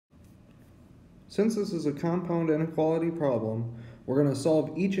Since this is a compound inequality problem, we're going to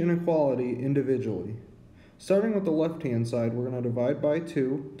solve each inequality individually. Starting with the left-hand side, we're going to divide by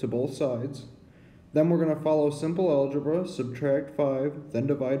 2 to both sides. Then we're going to follow simple algebra, subtract 5, then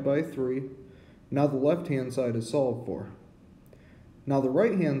divide by 3. Now the left-hand side is solved for. Now the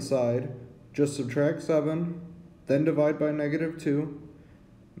right-hand side, just subtract 7, then divide by -2.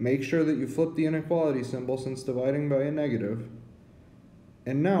 Make sure that you flip the inequality symbol since dividing by a negative.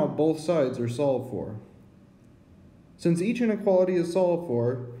 And now both sides are solved for. Since each inequality is solved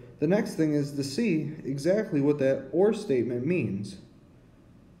for, the next thing is to see exactly what that OR statement means.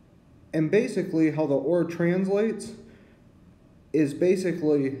 And basically how the OR translates is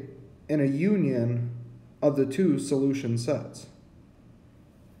basically in a union of the two solution sets.